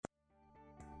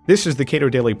This is the Cato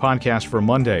Daily Podcast for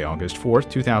Monday, August 4th,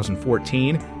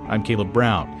 2014. I'm Caleb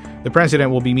Brown. The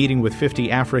president will be meeting with 50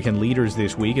 African leaders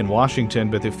this week in Washington,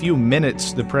 but the few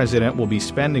minutes the president will be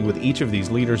spending with each of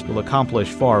these leaders will accomplish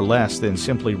far less than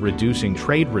simply reducing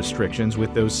trade restrictions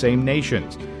with those same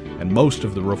nations. And most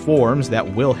of the reforms that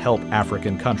will help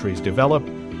African countries develop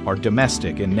are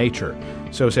domestic in nature.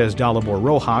 So says Dalibor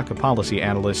Rohac, a policy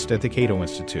analyst at the Cato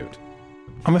Institute.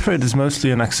 I'm afraid it's mostly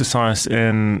an exercise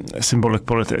in symbolic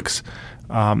politics.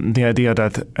 The idea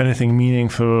that anything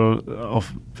meaningful,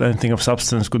 anything of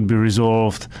substance could be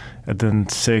resolved at a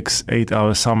 6-8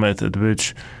 hour summit at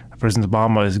which President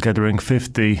Obama is gathering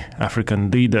 50 African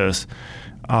leaders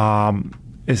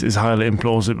is highly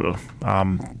implausible.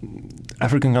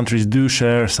 African countries do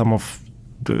share some of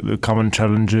the common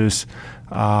challenges.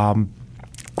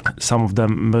 Some of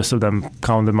them, most of them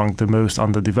count among the most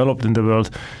underdeveloped in the world.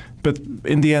 But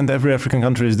in the end, every African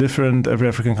country is different. Every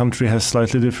African country has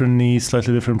slightly different needs,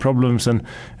 slightly different problems. And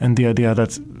the idea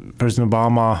that President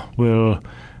Obama will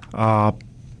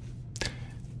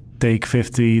take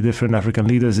 50 different African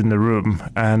leaders in the room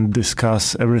and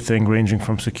discuss everything ranging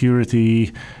from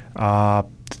security,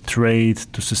 trade,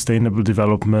 to sustainable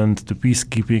development, to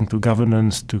peacekeeping, to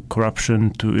governance, to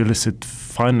corruption, to illicit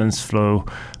finance flow,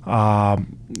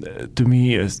 to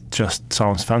me, it just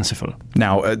sounds fanciful.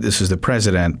 Now, this is the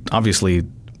president. Obviously,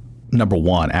 number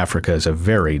one, Africa is a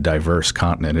very diverse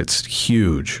continent. It's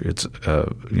huge. It's,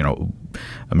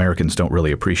 Americans don't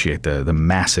really appreciate the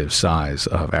massive size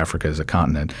of Africa as a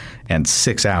continent. And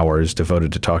 6 hours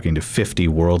devoted to talking to 50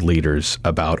 world leaders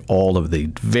about all of the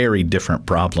very different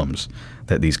problems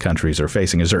that these countries are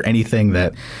facing. Is there anything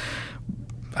that,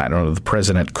 the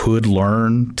president could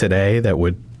learn today that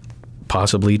would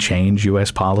possibly change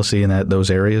U.S. policy in those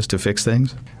areas to fix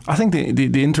things? I think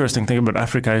the interesting thing about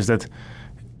Africa is that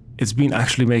it's been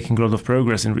actually making a lot of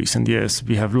progress in recent years.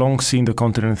 We have long seen the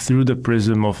continent through the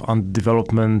prism of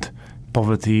underdevelopment,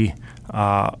 poverty,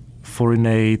 foreign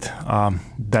aid,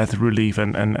 debt relief,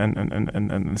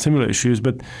 and similar issues.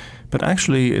 But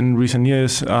actually, in recent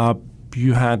years,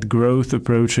 you had growth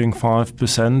approaching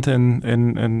 5%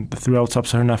 in throughout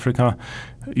sub-Saharan Africa.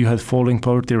 You had falling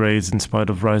poverty rates in spite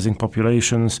of rising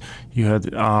populations. You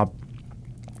had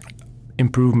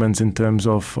improvements in terms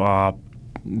of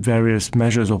various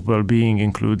measures of well-being,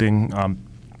 including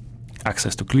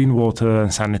access to clean water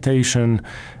and sanitation,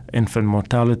 infant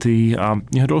mortality.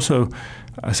 You had also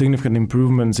significant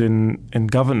improvements in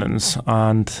governance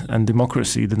and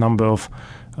democracy. The number of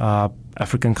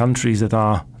African countries that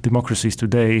are democracies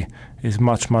today is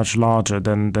much, much larger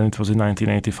than it was in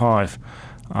 1985.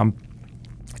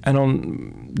 And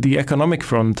on the economic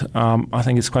front, I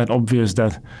think it's quite obvious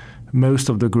that most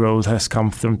of the growth has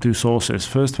come from two sources.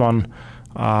 First one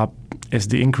is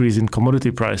the increase in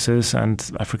commodity prices,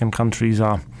 and African countries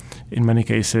are, in many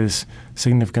cases,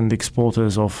 significant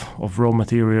exporters of raw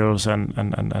materials and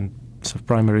sort of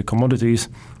primary commodities.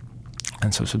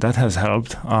 And so that has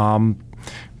helped.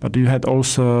 But you had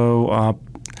also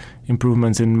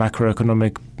improvements in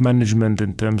macroeconomic management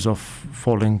in terms of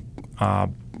falling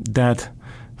debt,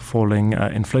 falling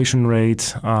inflation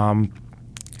rates,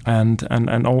 and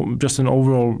just an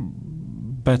overall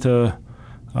better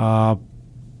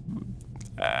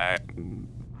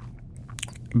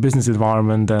business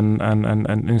environment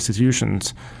and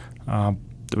institutions,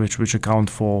 which account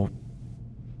for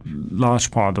large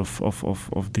part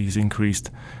of these increased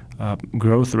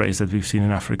growth rates that we've seen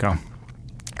in Africa.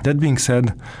 That being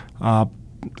said,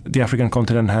 the African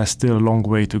continent has still a long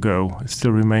way to go. It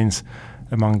still remains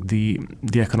among the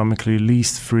economically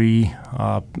least free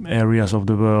areas of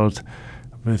the world,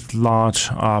 with large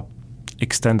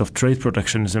extent of trade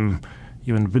protectionism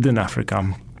even within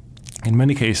Africa. In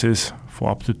many cases, for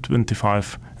up to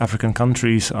 25 African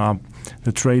countries,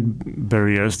 the trade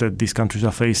barriers that these countries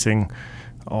are facing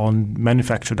on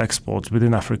manufactured exports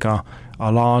within Africa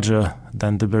are larger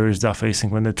than the barriers they're facing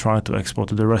when they try to export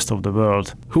to the rest of the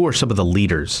world. Who are some of the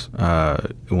leaders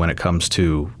when it comes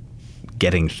to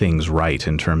getting things right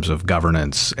in terms of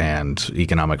governance and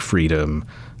economic freedom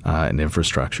and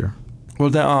infrastructure? Well,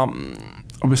 there are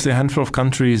obviously a handful of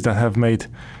countries that have made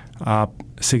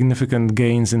significant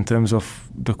gains in terms of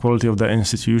the quality of their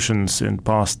institutions in the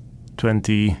past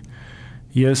 20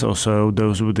 years or so.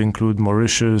 Those would include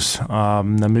Mauritius,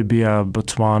 Namibia,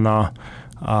 Botswana,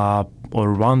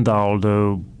 or Rwanda,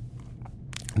 although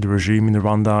the regime in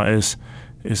Rwanda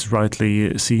is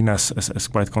rightly seen as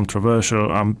quite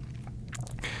controversial.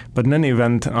 But in any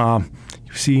event,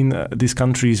 you've seen these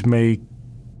countries make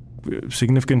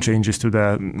significant changes to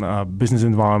their business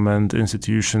environment,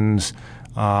 institutions,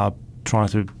 try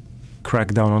to crack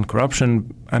down on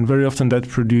corruption, and very often that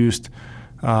produced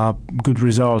good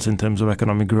results in terms of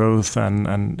economic growth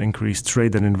and increased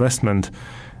trade and investment.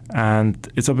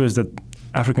 And it's obvious that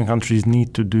African countries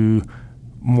need to do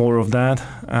more of that,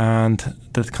 and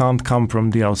that can't come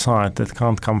from the outside. That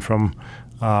can't come from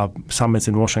summits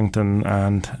in Washington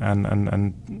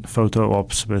and photo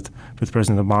ops with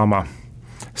President Obama.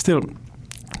 Still,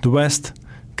 the West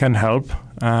can help,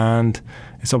 and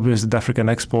it's obvious that African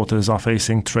exporters are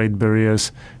facing trade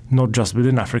barriers, not just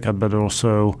within Africa, but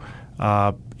also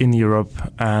in Europe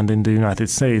and in the United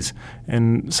States.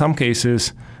 In some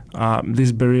cases,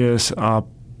 these barriers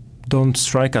don't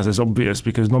strike us as obvious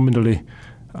because nominally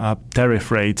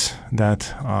tariff rates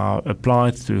that are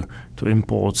applied to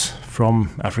imports from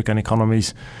African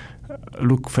economies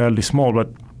look fairly small, but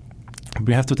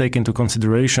we have to take into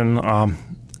consideration,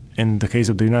 in the case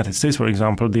of the United States, for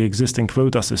example, the existing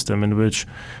quota system in which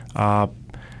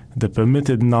the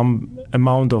permitted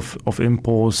amount of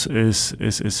imports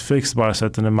is fixed by a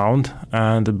certain amount,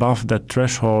 and above that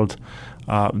threshold,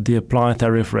 the applied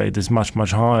tariff rate is much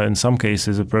higher. In some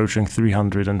cases, approaching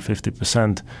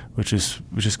 350%, which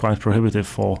is quite prohibitive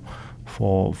for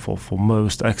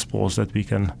most exports that we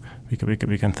can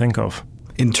think of.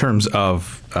 In terms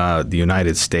of the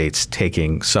United States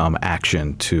taking some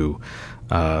action to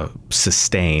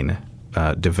sustain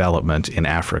development in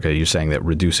Africa, you're saying that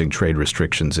reducing trade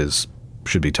restrictions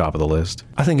should be top of the list?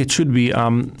 I think it should be,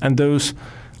 and those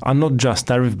are not just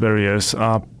tariff barriers,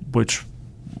 which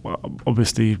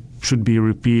obviously should be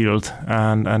repealed,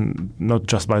 and not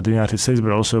just by the United States,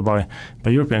 but also by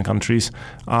European countries,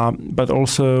 but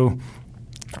also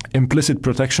implicit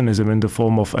protectionism in the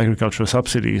form of agricultural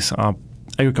subsidies.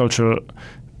 Agricultural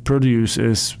produce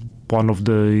is one of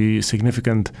the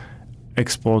significant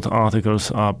export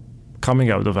articles coming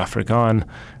out of Africa,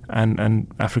 and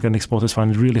African exporters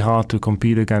find it really hard to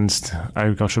compete against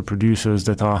agricultural producers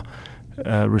that are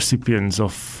recipients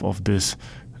of this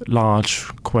large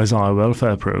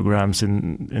quasi-welfare programs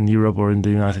in Europe or in the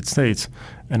United States.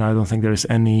 And I don't think there is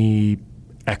any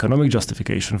economic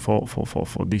justification for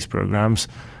these programs.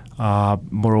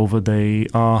 Moreover, they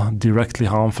are directly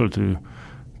harmful to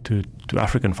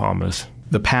African farmers.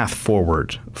 The path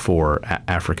forward for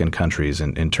African countries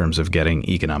in terms of getting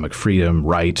economic freedom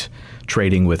right,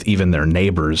 trading with even their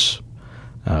neighbors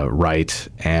right,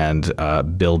 and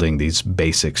building these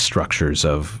basic structures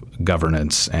of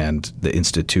governance and the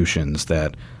institutions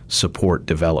that support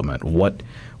development. What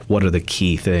are the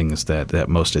key things that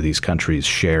most of these countries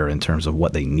share in terms of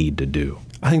what they need to do?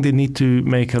 I think they need to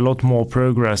make a lot more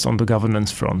progress on the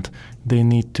governance front. They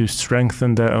need to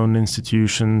strengthen their own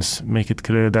institutions, make it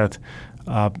clear that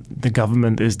the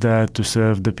government is there to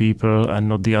serve the people and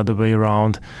not the other way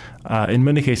around. In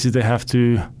many cases, they have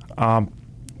to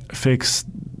fix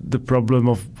the problem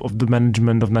of the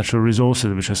management of natural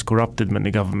resources, which has corrupted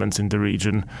many governments in the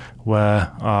region,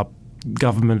 where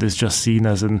government is just seen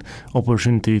as an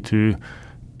opportunity to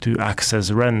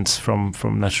access rents from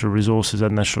natural resources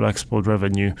and natural export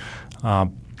revenue.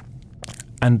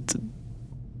 And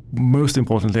most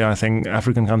importantly, I think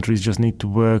African countries just need to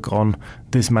work on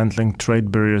dismantling trade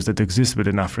barriers that exist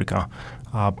within Africa.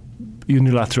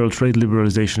 Unilateral trade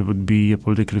liberalization would be a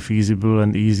politically feasible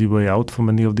and easy way out for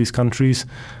many of these countries.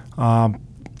 But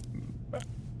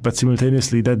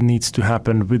simultaneously, that needs to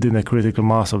happen within a critical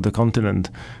mass of the continent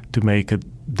to make a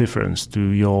difference to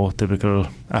your typical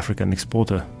African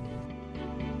exporter.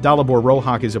 Dalibor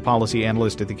Rohac is a policy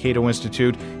analyst at the Cato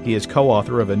Institute. He is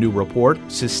co-author of a new report,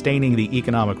 Sustaining the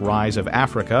Economic Rise of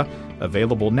Africa,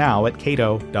 available now at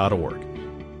cato.org.